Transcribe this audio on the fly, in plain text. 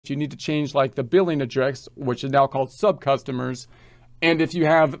you need to change like the billing address, which is now called sub-customers. And if you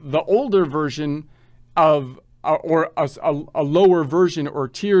have the older version of, or a lower version or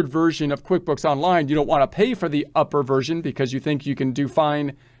tiered version of QuickBooks Online, you don't want to pay for the upper version because you think you can do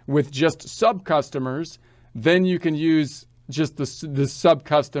fine with just sub-customers, then you can use just the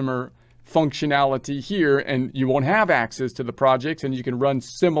sub-customer functionality here, and you won't have access to the projects, and you can run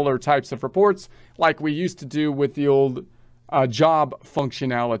similar types of reports like we used to do with the old job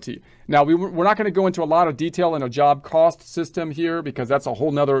functionality. Now, we're not going to go into a lot of detail in a job cost system here because that's a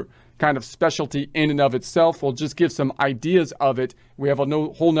whole nother kind of specialty in and of itself. We'll just give some ideas of it. We have a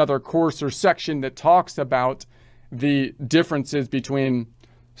whole nother course or section that talks about the differences between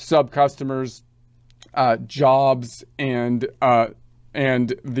sub-customers, jobs, and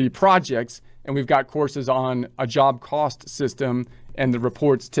the projects. And we've got courses on a job cost system, and the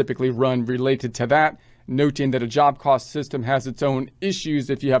reports typically run related to that, noting that a job cost system has its own issues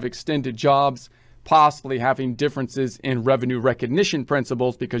if you have extended jobs, possibly having differences in revenue recognition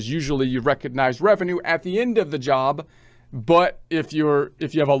principles, because usually you recognize revenue at the end of the job. But if you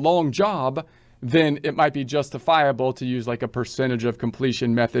have a long job, then it might be justifiable to use like a percentage of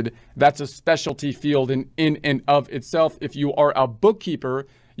completion method. That's a specialty field in and of itself. If you are a bookkeeper,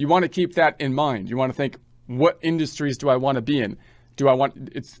 you want to keep that in mind. You want to think, what industries do I want to be in?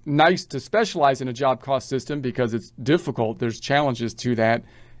 It's nice to specialize in a job cost system because it's difficult. There's challenges to that.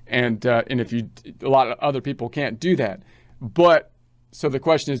 And if a lot of other people can't do that. But so the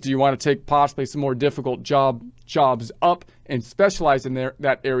question is, do you want to take possibly some more difficult jobs up and specialize in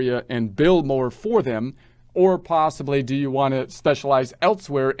that area and build more for them? Or possibly do you want to specialize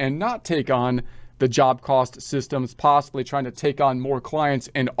elsewhere and not take on the job cost systems, possibly trying to take on more clients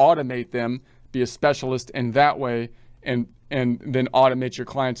and automate them, be a specialist in that way, and then automate your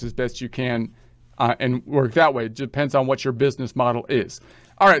clients as best you can and work that way. It depends on what your business model is.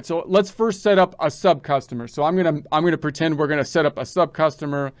 All right, so let's first set up a sub-customer. So I'm gonna pretend we're gonna set up a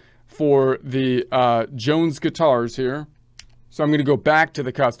sub-customer for the Jones guitars here. So I'm gonna go back to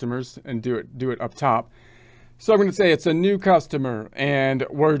the customers and do it up top. So I'm gonna say it's a new customer, and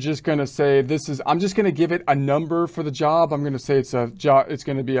we're just gonna say I'm just gonna give it a number for the job. I'm gonna say it's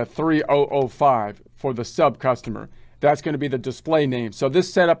gonna be a 3005 for the sub-customer. That's gonna be the display name. So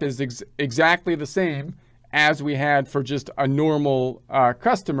this setup is exactly the same as we had for just a normal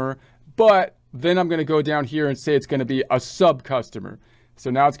customer, but then I'm gonna go down here and say it's gonna be a sub-customer. So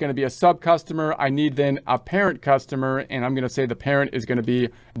now it's gonna be a sub-customer. I need then a parent customer, and I'm gonna say the parent is gonna be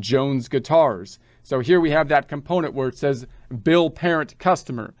Jones Guitars. So here we have that component where it says bill parent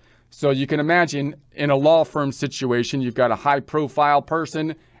customer. So you can imagine in a law firm situation, you've got a high profile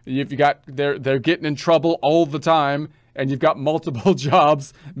person, they're getting in trouble all the time, and you've got multiple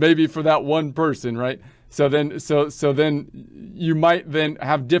jobs maybe for that one person, right? So then you might then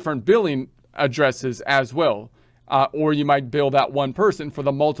have different billing addresses as well. Or you might bill that one person for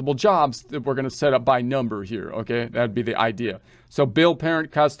the multiple jobs that we're going to set up by number here. Okay, that'd be the idea. So bill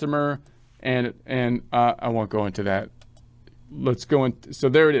parent customer, and I won't go into that. Let's go in. So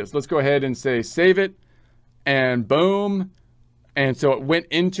there it is. Let's go ahead and say save it, and boom. And so it went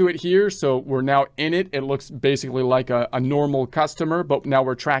into it here. So we're now in it. It looks basically like a normal customer, but now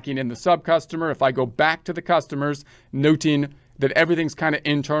we're tracking in the sub-customer. If I go back to the customers, noting that everything's kind of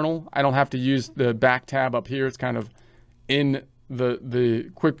internal, I don't have to use the back tab up here. It's kind of in the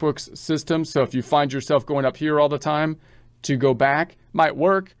QuickBooks system. So if you find yourself going up here all the time to go back, might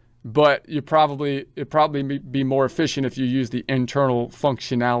work, but it'd probably be more efficient if you use the internal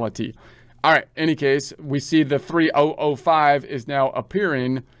functionality. All right, any case, we see the 3005 is now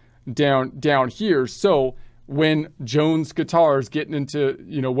appearing down here. So when Jones Guitars getting into,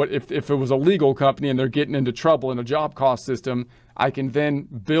 what if it was a legal company and they're getting into trouble in a job cost system, I can then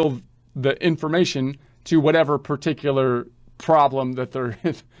build the information to whatever particular problem that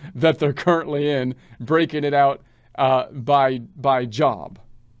they're currently in, breaking it out by job.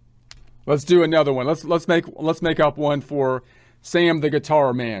 Let's do another one. Let's make up one for Sam the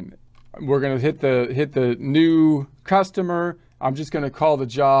Guitar Man. We're gonna hit the new customer. I'm just gonna call the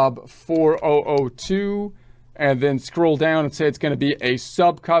job 4002, and then scroll down and say it's gonna be a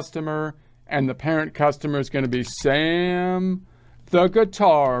sub-customer, and the parent customer is gonna be Sam the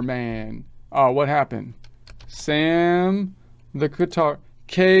Guitar Man. Oh, what happened? Sam the Guitar.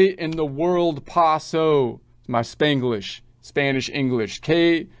 K in the world Paso. My Spanglish, Spanish English.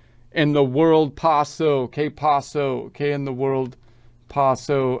 K in the world Paso. K Paso. K in the world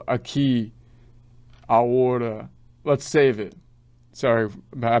Paso aquí, ahora. Let's save it. Sorry,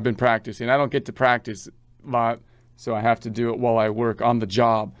 I've been practicing. I don't get to practice a lot, so I have to do it while I work on the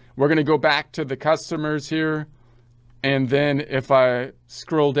job. We're going to go back to the customers here, And then if I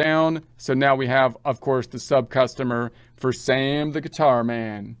scroll down, so now we have, of course, the sub-customer for Sam the Guitar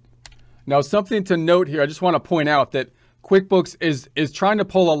Man. Now, something to note here, I just want to point out that QuickBooks is trying to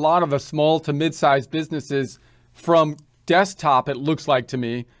pull a lot of the small to mid-sized businesses from desktop, it looks like to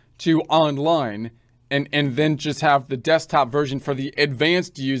me, to online, and then just have the desktop version for the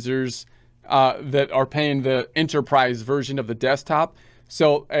advanced users that are paying the enterprise version of the desktop.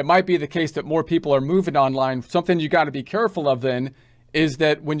 So it might be the case that more people are moving online. Something you got to be careful of then is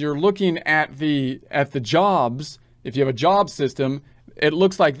that when you're looking at the jobs, if you have a job system, it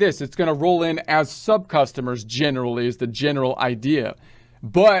looks like this. It's going to roll in as sub-customers generally is the general idea.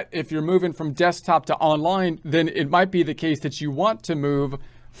 But if you're moving from desktop to online, then it might be the case that you want to move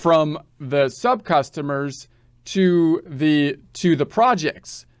from the sub-customers to the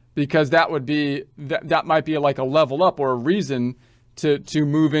projects, because that would be that might be like a level up or a reason to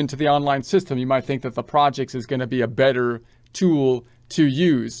move into the online system. You might think that the projects is going to be a better tool to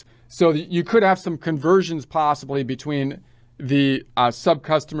use. So you could have some conversions possibly between the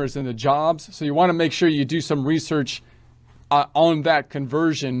sub-customers and the jobs. So you want to make sure you do some research on that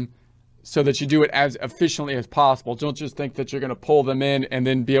conversion so that you do it as efficiently as possible. Don't just think that you're going to pull them in and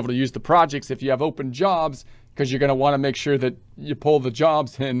then be able to use the projects if you have open jobs, because you're going to want to make sure that you pull the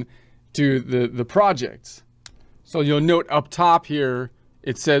jobs in to the projects. So you'll note up top here,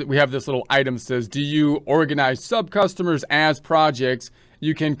 it says we have this little item that says, do you organize sub-customers as projects?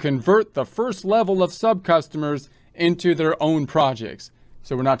 You can convert the first level of sub-customers into their own projects.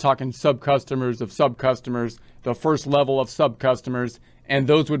 So we're not talking sub-customers of sub-customers, the first level of sub-customers, and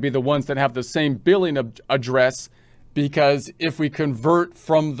those would be the ones that have the same billing address, because if we convert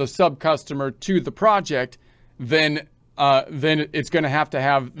from the sub-customer to the project, then it's going to have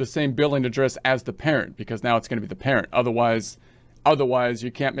the same billing address as the parent, because now it's going to be the parent. Otherwise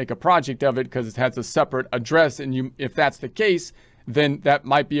you can't make a project of it because it has a separate address. And if that's the case, then that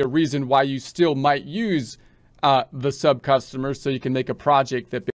might be a reason why you still might use the sub-customers, so you can make a project that